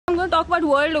going to talk about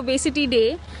World Obesity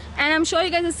Day, and I'm sure you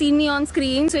guys have seen me on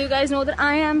screen, so you guys know that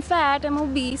I am fat, I'm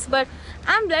obese, but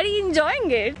I'm bloody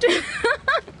enjoying it.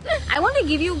 I want to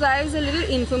give you guys a little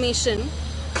information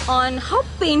on how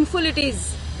painful it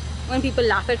is when people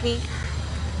laugh at me,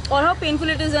 or how painful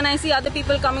it is when I see other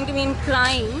people coming to me and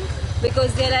crying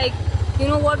because they're like, you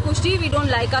know what, Pushtiie, we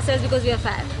don't like ourselves because we are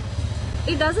fat.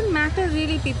 It doesn't matter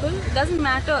really, people. It doesn't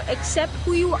matter. Accept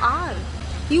who you are.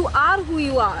 You are who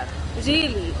you are,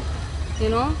 really. You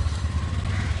know,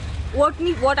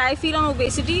 what I feel on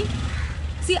obesity,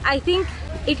 see, I think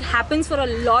it happens for a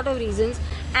lot of reasons,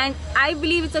 and I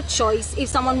believe it's a choice. If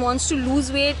someone wants to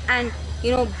lose weight and,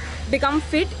 you know, become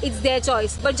fit, it's their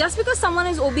choice. But just because someone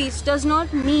is obese does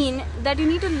not mean that you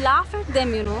need to laugh at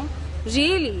them, you know,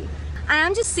 really. I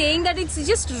am just saying that it's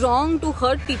just wrong to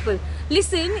hurt people.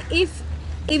 Listen, if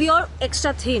you're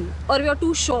extra thin, or if you're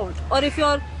too short, or if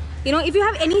you're, you know, if you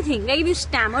have anything, like if you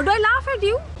stammer, do I laugh at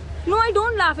you? No, I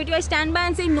don't laugh at you. I stand by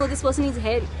and say, no, this person needs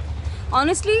help.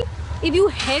 Honestly, if you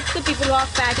help the people who are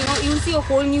fat, you know, you'll see a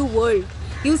whole new world.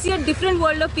 You'll see a different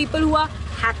world of people who are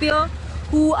happier,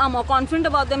 who are more confident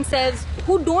about themselves,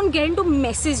 who don't get into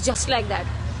messes just like that.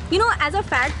 You know, as a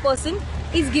fat person,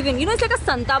 it's given. You know, it's like a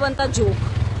santa banta joke.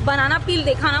 Banana peel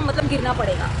dekha na, matlab girna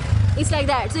padega. It's like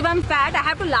that. So if I'm fat, I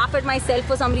have to laugh at myself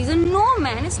for some reason. No,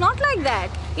 man, it's not like that.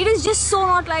 It is just so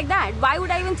not like that. Why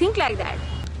would I even think like that?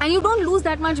 And you don't lose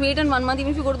that much weight in 1 month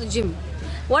even if you go to the gym.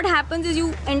 What happens is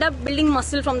you end up building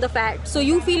muscle from the fat. So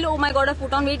you feel, oh my god, I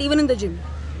put on weight even in the gym.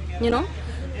 You know?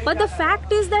 But the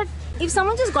fact is that if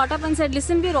someone just got up and said,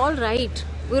 listen, we're all right.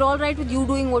 We're all right with you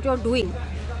doing what you're doing.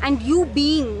 And you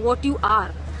being what you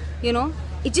are. You know?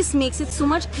 It just makes it so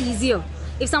much easier.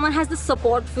 If someone has the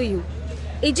support for you,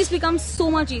 it just becomes so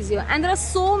much easier. And there are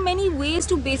so many ways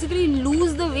to basically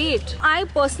lose the weight. I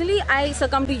personally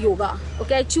succumb to yoga.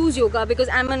 Okay, I choose yoga because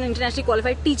I'm an internationally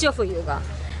qualified teacher for yoga.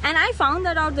 And I found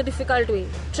that out the difficult way.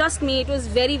 Trust me, it was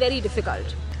very, very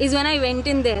difficult. Is when I went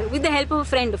in there with the help of a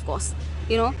friend, of course,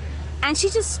 you know, and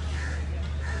she just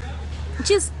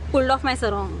pulled off my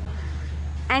sarong.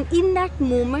 And in that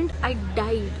moment, I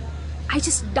died. I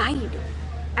just died.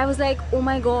 I was like, oh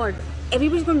my god,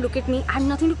 everybody's going to look at me. I have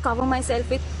nothing to cover myself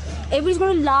with. Everybody's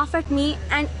going to laugh at me,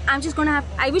 and I'm just going to have,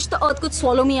 I wish the earth could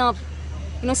swallow me up.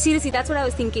 You know, seriously, that's what I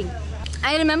was thinking.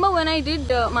 I remember when I did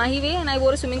Mahi Way and I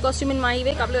wore a swimming costume in Mahi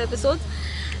Way, a couple of episodes.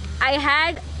 I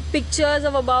had pictures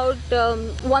of about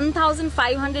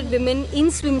 1,500 women in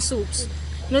swimsuits.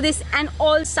 You know, this, and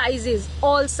all sizes,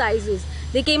 all sizes.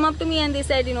 They came up to me and they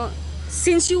said, you know,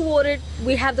 since you wore it,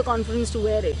 we have the confidence to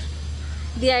wear it.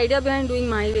 The idea behind doing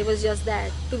Mahi Way was just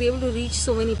that, to be able to reach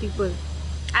so many people.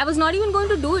 I was not even going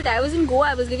to do it. I was in Goa,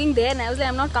 I was living there, and I was like,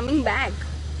 I'm not coming back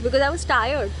because I was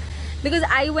tired. Because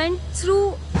I went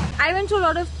through a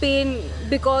lot of pain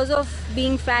because of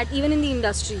being fat, even in the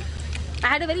industry. I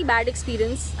had a very bad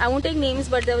experience. I won't take names,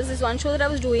 but there was this one show that I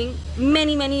was doing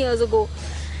many, many years ago.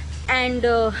 And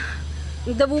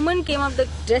the woman came up, the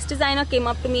dress designer came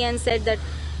up to me and said that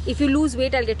if you lose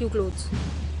weight, I'll get you clothes.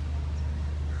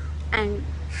 And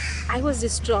I was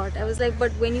distraught. I was like,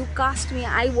 but when you cast me,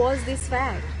 I was this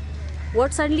fat.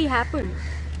 What suddenly happened?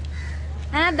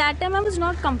 And at that time, I was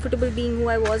not comfortable being who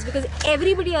I was because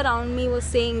everybody around me was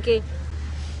saying, okay,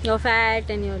 you're fat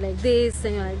and you're like this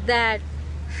and you're like that.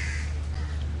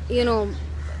 You know,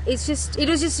 it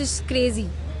was just crazy.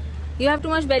 You have too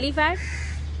much belly fat,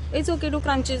 it's okay to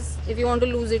crunches if you want to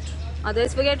lose it.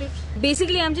 Otherwise, forget it.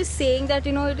 Basically, I'm just saying that,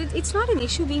 you know, it's not an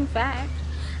issue being fat.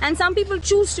 And some people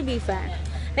choose to be fat.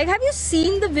 Like, have you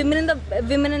seen the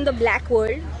women in the black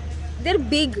world? They're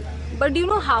big, but do you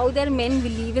know how their men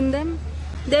believe in them?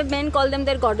 Their men call them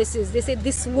their goddesses. They say,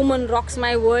 this woman rocks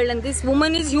my world, and this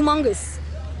woman is humongous.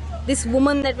 This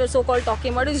woman that we're so-called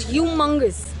talking about is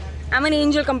humongous. I'm an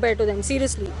angel compared to them,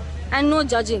 seriously. And no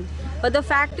judging. But the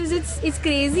fact is, it's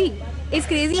crazy. It's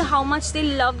crazy how much they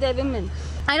love their women.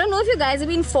 I don't know if you guys have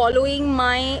been following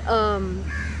my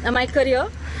my career,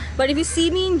 but if you see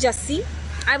me in Jussie,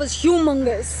 I was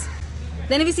humongous.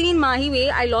 Then if you see me in Mahi Way,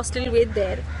 I lost a little weight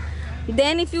there.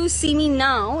 Then if you see me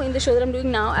now, in the show that I'm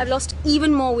doing now, I've lost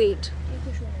even more weight.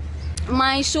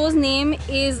 My show's name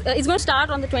is, it's going to start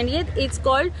on the 20th. It's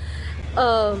called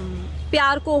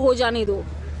Pyar Ko Ho Jane Do.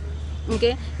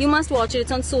 Okay, you must watch it.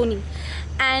 It's on Sony.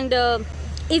 And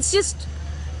it's just,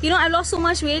 you know, I've lost so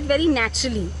much weight very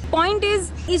naturally. Point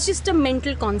is, it's just a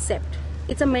mental concept.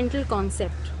 It's a mental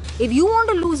concept. If you want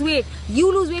to lose weight,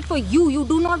 you lose weight for you. You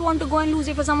do not want to go and lose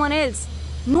weight for someone else.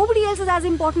 Nobody else is as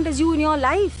important as you in your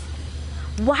life.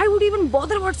 Why would you even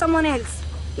bother about someone else?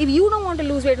 If you don't want to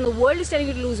lose weight and the world is telling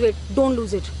you to lose weight, don't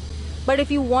lose it. But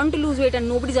if you want to lose weight and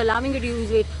nobody's allowing you to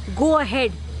lose weight, go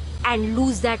ahead. and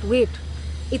lose that weight.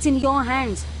 It's in your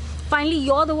hands. Finally,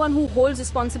 you're the one who holds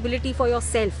responsibility for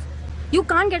yourself. You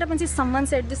can't get up and say someone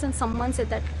said this and someone said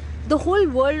that. The whole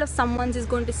world of someone's is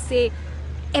going to say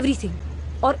everything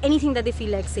or anything that they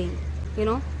feel like saying, you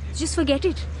know. Just forget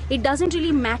it. It doesn't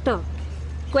really matter.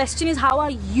 Question is, how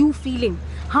are you feeling?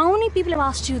 How many people have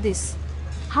asked you this?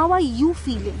 How are you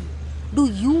feeling? Do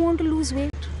you want to lose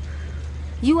weight?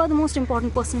 You are the most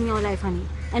important person in your life, honey,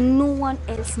 and no one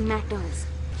else matters.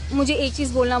 मुझे एक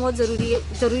चीज़ बोलना बहुत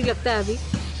ज़रूरी लगता है अभी,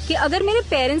 कि अगर मेरे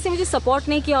पेरेंट्स ने मुझे सपोर्ट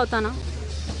नहीं किया होता ना,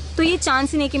 तो ये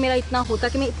चांस ही नहीं कि मेरा इतना होता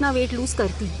कि मैं इतना वेट लूज़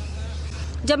करती.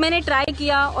 जब मैंने ट्राई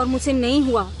किया और मुझसे नहीं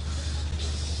हुआ,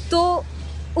 तो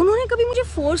उन्होंने कभी मुझे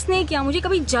फोर्स नहीं किया, मुझे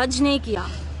कभी जज नहीं किया,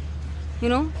 यू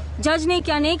नो, जज नहीं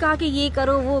किया, नहीं कहा कि ये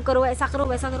करो वो करो, ऐसा करो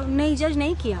वैसा करो, नहीं, जज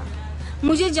नहीं किया.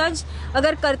 मुझे जज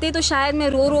अगर करते तो शायद मैं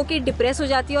रो रो के डिप्रेस हो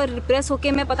जाती और डिप्रेस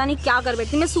होके मैं पता नहीं क्या कर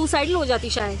बैठती, मैं सुसाइडल हो जाती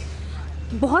शायद.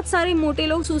 बहुत सारे मोटे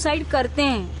लोग सुसाइड करते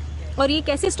हैं, और ये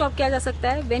कैसे स्टॉप किया जा सकता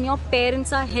है? When your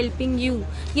parents are helping you.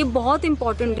 ये बहुत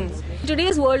इंपॉर्टेंट है. Today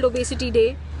is world obesity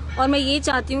day, और मैं ये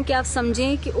चाहती हूँ कि आप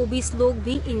समझें कि ओबीस लोग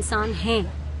भी इंसान हैं,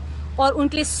 और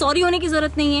उनके लिए सॉरी होने की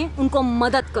ज़रूरत नहीं है. उनको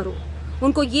मदद करो,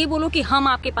 उनको ये बोलो कि हम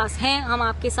आपके पास हैं, हम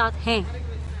आपके साथ हैं.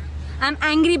 I'm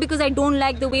angry because I don't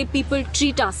like the way people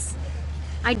treat us.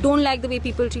 I don't like the way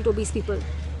people treat obese people.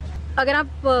 अगर आप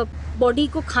बॉडी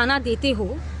को खाना देते हो,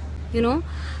 you know,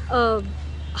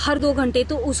 हर 2 घंटे,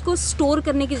 तो उसको स्टोर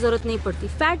करने की ज़रूरत नहीं पड़ती.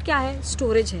 फैट क्या है?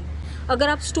 स्टोरेज है. अगर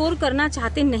आप स्टोर करना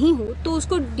चाहते नहीं हो तो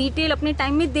उसको डिटेल अपने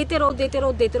टाइम में देते रहो.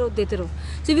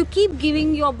 So if you keep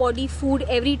giving your body food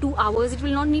every 2 hours, it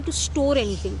will not need to store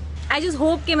anything. I just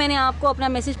hope कि मैंने आपको अपना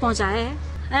मैसेज पहुँचाया है.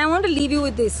 And I want to leave you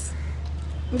with this.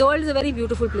 The world is a very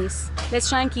beautiful place. Let's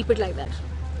try and keep it like that.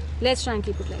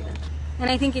 And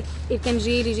I think it can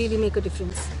really, really make a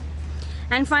difference.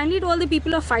 And finally, to all the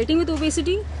people who are fighting with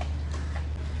obesity,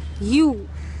 you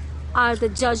are the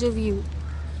judge of you,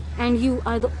 and you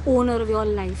are the owner of your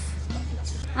life.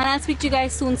 And I'll speak to you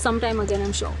guys soon, sometime again,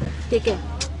 I'm sure. Take care.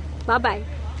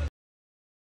 Bye-bye.